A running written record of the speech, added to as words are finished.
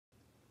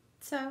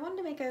So I wanted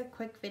to make a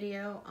quick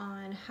video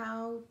on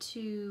how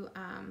to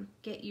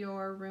get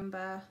your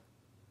Roomba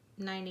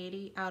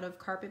 980 out of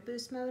carpet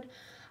boost mode.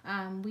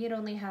 We had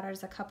only had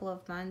ours a couple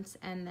of months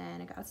and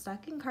then it got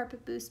stuck in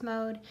carpet boost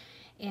mode,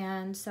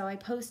 and so I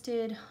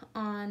posted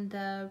on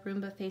the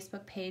Roomba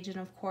Facebook page, and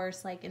of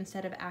course, like,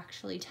 instead of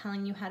actually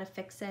telling you how to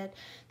fix it,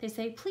 they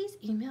say please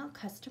email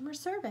customer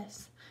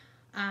service.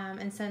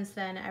 And since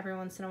then, every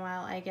once in a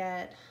while I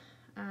get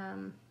a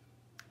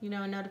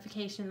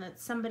notification that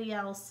somebody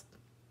else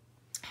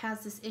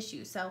has this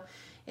issue. So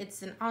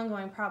it's an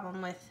ongoing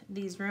problem with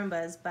these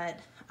Roombas, but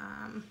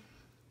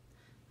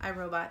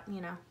iRobot,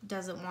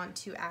 doesn't want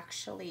to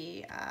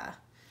actually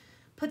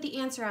put the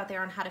answer out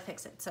there on how to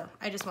fix it. So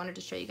I just wanted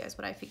to show you guys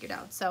what I figured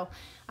out. So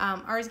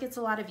ours gets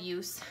a lot of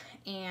use,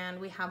 and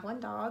we have one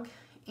dog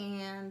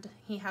and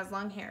he has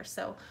long hair,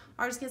 so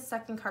ours gets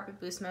stuck in carpet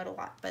boost mode a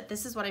lot, but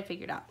this is what I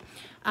figured out.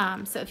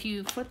 So if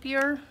you flip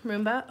your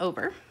Roomba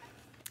over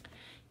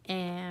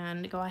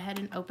and go ahead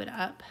and open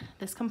up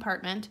this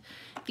compartment,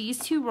 these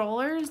two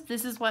rollers,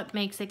 this is what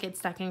makes it get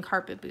stuck in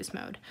carpet boost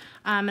mode.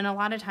 And a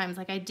lot of times,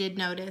 like, I did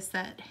notice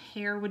that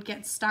hair would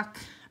get stuck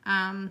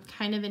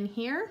kind of in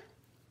here,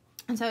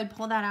 and so I'd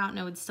pull that out and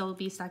it would still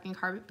be stuck in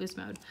carpet boost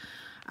mode.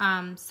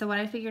 So what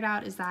I figured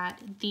out is that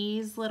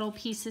these little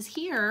pieces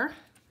here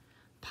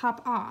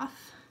pop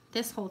off.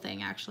 This whole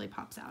thing actually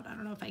pops out. I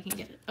don't know if I can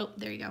get it. Oh,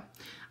 there you go.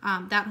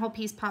 That whole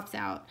piece pops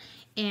out.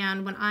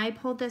 And when I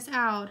pulled this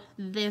out,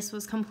 this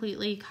was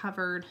completely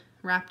covered,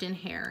 wrapped in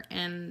hair.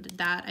 And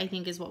that, I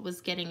think, is what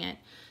was getting it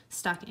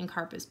stuck in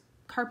carpet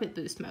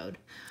boost mode.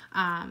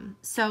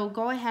 So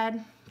go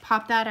ahead,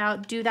 pop that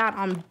out. Do that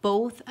on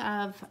both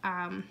of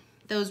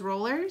those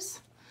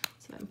rollers.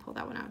 See if I can pull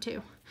that one out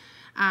too.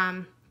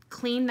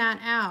 Clean that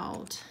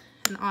out.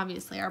 And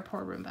obviously our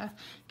poor Roomba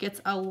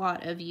gets a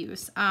lot of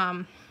use.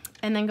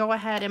 And then go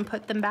ahead and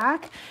put them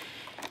back,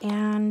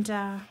 and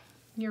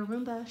your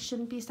Roomba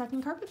shouldn't be stuck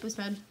in carpet boost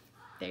mode.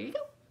 There you go.